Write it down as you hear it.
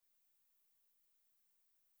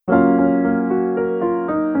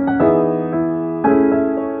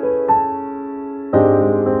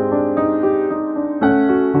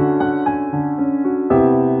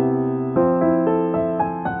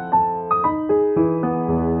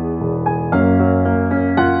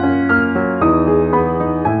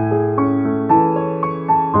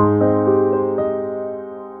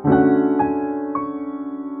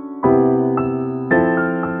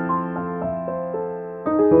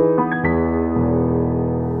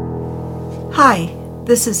Hi,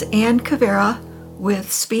 this is Ann Cavera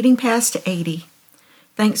with Speeding Past 80.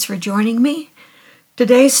 Thanks for joining me.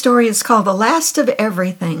 Today's story is called The Last of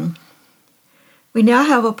Everything. We now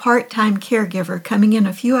have a part-time caregiver coming in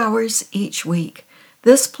a few hours each week.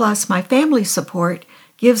 This plus my family support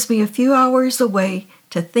gives me a few hours away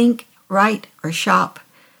to think, write, or shop.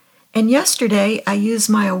 And yesterday I used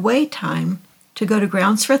my away time to go to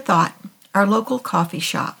Grounds for Thought, our local coffee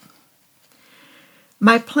shop.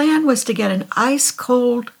 My plan was to get an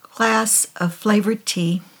ice-cold glass of flavored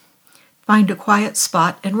tea, find a quiet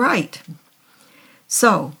spot, and write.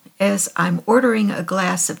 So, as I'm ordering a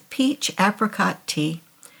glass of peach apricot tea,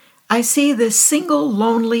 I see this single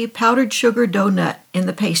lonely powdered sugar donut in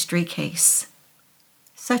the pastry case.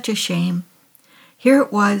 Such a shame. Here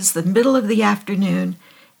it was, the middle of the afternoon,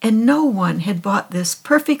 and no one had bought this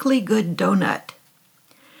perfectly good donut.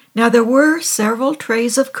 Now there were several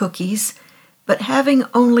trays of cookies, but having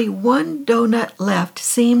only one donut left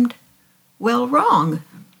seemed, well, wrong.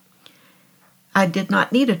 I did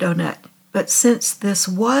not need a donut, but since this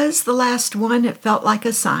was the last one, it felt like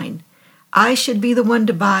a sign. I should be the one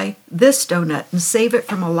to buy this donut and save it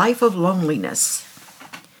from a life of loneliness.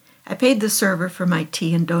 I paid the server for my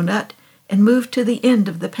tea and donut and moved to the end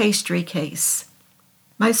of the pastry case.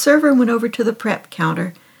 My server went over to the prep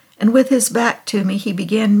counter, and with his back to me, he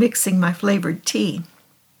began mixing my flavored tea.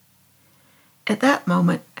 At that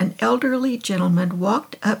moment, an elderly gentleman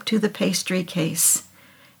walked up to the pastry case,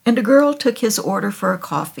 and a girl took his order for a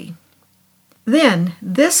coffee. Then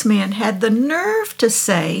this man had the nerve to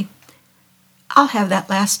say, "I'll have that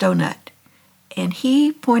last donut," and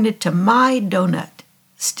he pointed to my donut,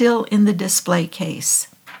 still in the display case.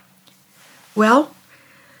 Well,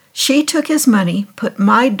 she took his money, put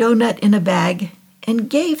my donut in a bag, and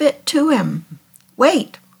gave it to him.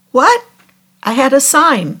 Wait, what? I had a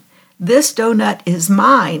sign. This donut is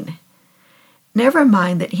mine. Never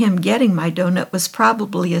mind that him getting my donut was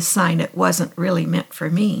probably a sign it wasn't really meant for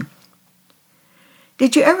me.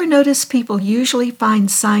 Did you ever notice people usually find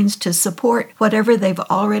signs to support whatever they've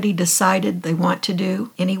already decided they want to do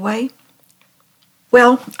anyway?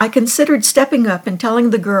 Well, I considered stepping up and telling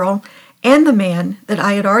the girl and the man that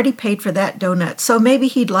I had already paid for that donut, so maybe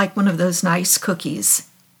he'd like one of those nice cookies.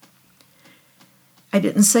 I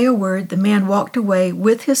didn't say a word. The man walked away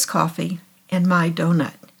with his coffee and my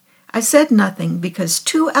donut. I said nothing because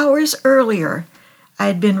 2 hours earlier I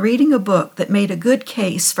had been reading a book that made a good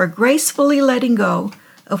case for gracefully letting go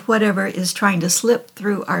of whatever is trying to slip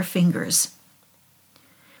through our fingers.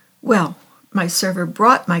 Well, my server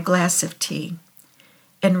brought my glass of tea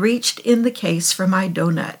and reached in the case for my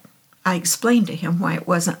donut. I explained to him why it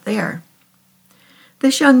wasn't there.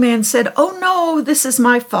 This young man said, "Oh no, this is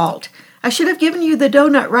my fault. I should have given you the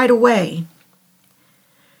donut right away."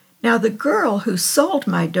 Now the girl who sold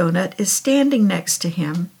my donut is standing next to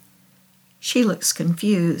him. She looks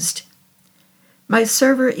confused. My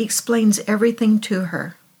server explains everything to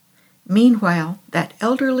her. Meanwhile, that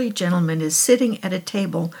elderly gentleman is sitting at a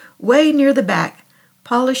table way near the back,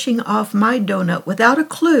 polishing off my donut without a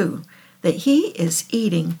clue that he is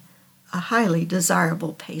eating a highly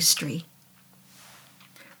desirable pastry.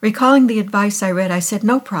 Recalling the advice I read, I said,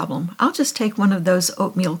 "No problem. I'll just take one of those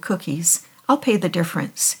oatmeal cookies. I'll pay the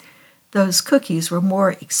difference." Those cookies were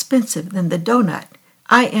more expensive than the donut.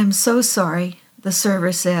 "I am so sorry," the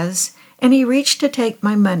server says, and he reached to take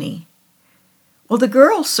my money. Well, the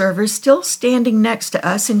girl server's still standing next to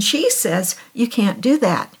us, and she says, "You can't do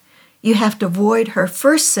that. You have to void her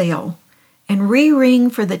first sale and re-ring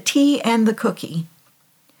for the tea and the cookie."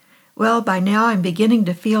 Well, by now I'm beginning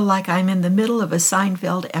to feel like I'm in the middle of a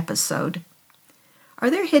Seinfeld episode. Are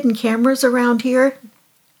there hidden cameras around here?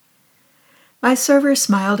 My server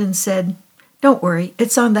smiled and said, "Don't worry,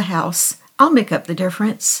 it's on the house. I'll make up the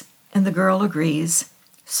difference." And the girl agrees.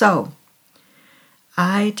 So,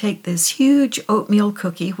 I take this huge oatmeal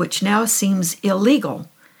cookie, which now seems illegal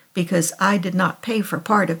because I did not pay for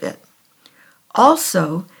part of it.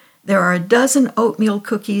 Also, there are a dozen oatmeal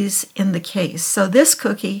cookies in the case, so this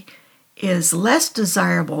cookie is less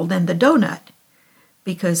desirable than the donut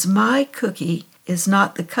because my cookie is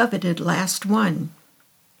not the coveted last one.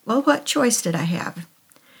 Well, what choice did I have?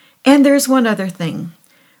 And there's one other thing.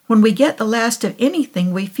 When we get the last of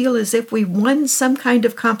anything, we feel as if we won some kind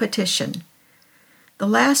of competition. The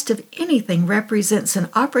last of anything represents an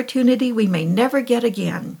opportunity we may never get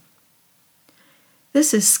again.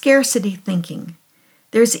 This is scarcity thinking.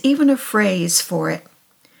 There's even a phrase for it.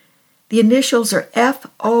 The initials are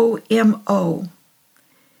FOMO.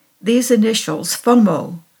 These initials,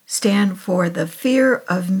 FOMO, stand for the fear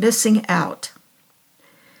of missing out.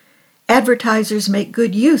 Advertisers make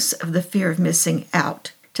good use of the fear of missing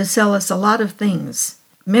out to sell us a lot of things,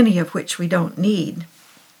 many of which we don't need.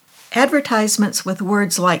 Advertisements with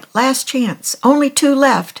words like last chance, only 2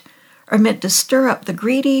 left, are meant to stir up the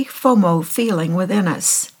greedy FOMO feeling within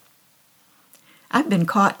us. I've been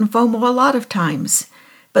caught in FOMO a lot of times,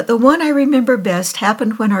 but the one I remember best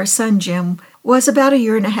happened when our son Jim was about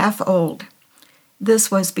 1.5 years old.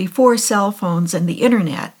 This was before cell phones and the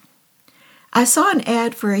internet. I saw an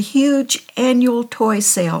ad for a huge annual toy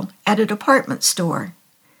sale at a department store.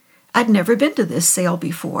 I'd never been to this sale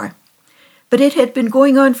before, but it had been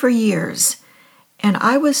going on for years, and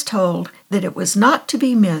I was told that it was not to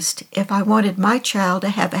be missed if I wanted my child to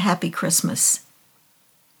have a happy Christmas.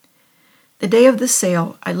 The day of the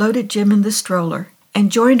sale, I loaded Jim in the stroller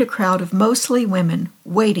and joined a crowd of mostly women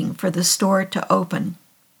waiting for the store to open.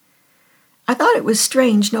 I thought it was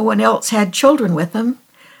strange no one else had children with them,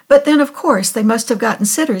 but then, of course, they must have gotten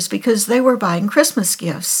sitters because they were buying Christmas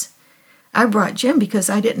gifts. I brought Jim because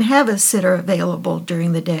I didn't have a sitter available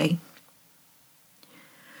during the day.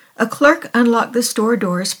 A clerk unlocked the store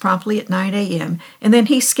doors promptly at 9 a.m., and then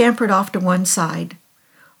he scampered off to one side.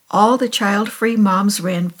 All the child-free moms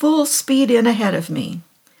ran full speed in ahead of me.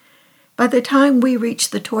 By the time we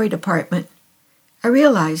reached the toy department, I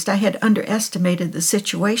realized I had underestimated the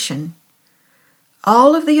situation.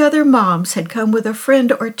 All of the other moms had come with a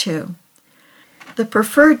friend or two. The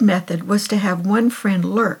preferred method was to have one friend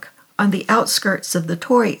lurk on the outskirts of the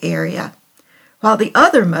toy area, while the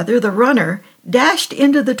other mother, the runner, dashed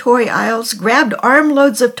into the toy aisles, grabbed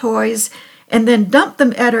armloads of toys, and then dumped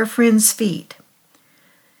them at her friend's feet.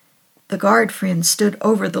 The guard friend stood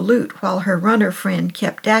over the loot while her runner friend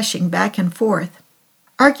kept dashing back and forth.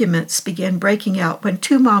 Arguments began breaking out when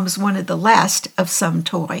 2 moms wanted the last of some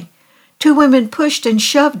toy. 2 women pushed and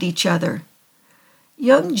shoved each other.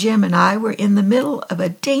 Young Jim and I were in the middle of a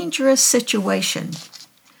dangerous situation.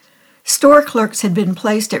 Store clerks had been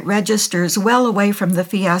placed at registers well away from the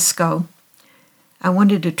fiasco. I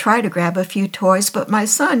wanted to try to grab a few toys, but my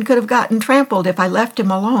son could have gotten trampled if I left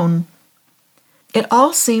him alone. It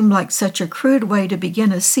all seemed like such a crude way to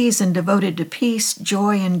begin a season devoted to peace,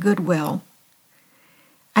 joy, and goodwill.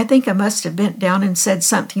 I think I must have bent down and said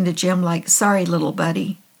something to Jim like, "Sorry, little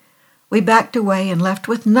buddy." We backed away and left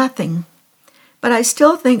with nothing, but I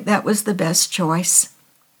still think that was the best choice.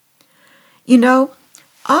 You know,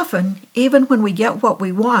 often, even when we get what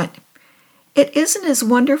we want, it isn't as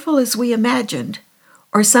wonderful as we imagined,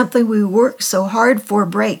 or something we work so hard for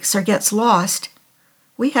breaks or gets lost.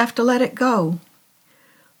 We have to let it go.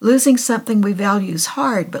 Losing something we value is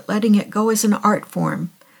hard, but letting it go is an art form,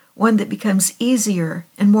 one that becomes easier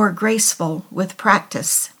and more graceful with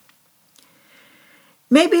practice.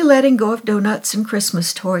 Maybe letting go of donuts and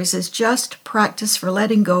Christmas toys is just practice for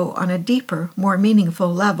letting go on a deeper, more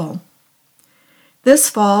meaningful level. This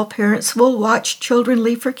fall, parents will watch children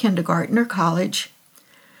leave for kindergarten or college.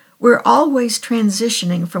 We're always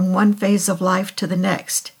transitioning from one phase of life to the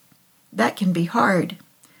next. That can be hard.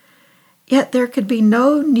 Yet there could be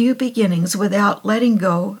no new beginnings without letting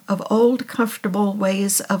go of old, comfortable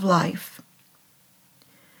ways of life.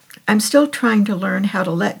 I'm still trying to learn how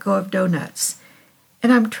to let go of donuts,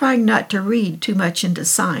 and I'm trying not to read too much into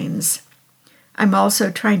signs. I'm also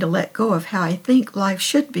trying to let go of how I think life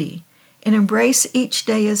should be and embrace each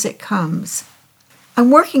day as it comes. I'm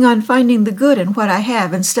working on finding the good in what I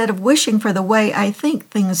have instead of wishing for the way I think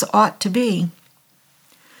things ought to be.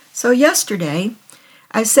 So yesterday,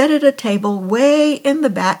 I sat at a table way in the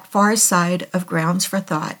back far side of Grounds for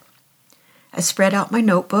Thought. I spread out my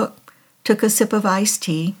notebook, took a sip of iced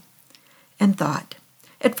tea, and thought.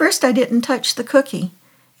 At first I didn't touch the cookie.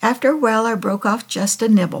 After a while I broke off just a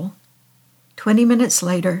nibble. 20 minutes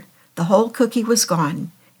later, the whole cookie was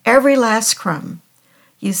gone, every last crumb.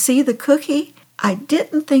 You see, the cookie I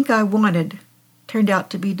didn't think I wanted turned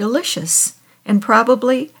out to be delicious and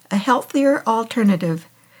probably a healthier alternative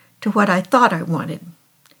to what I thought I wanted.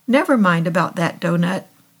 Never mind about that donut.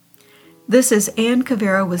 This is Ann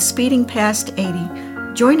Cavera with Speeding Past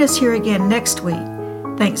 80. Join us here again next week.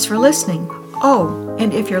 Thanks for listening. Oh,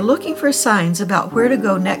 and if you're looking for signs about where to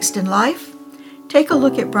go next in life, take a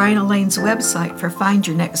look at Brian Elaine's website for Find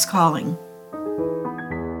Your Next Calling.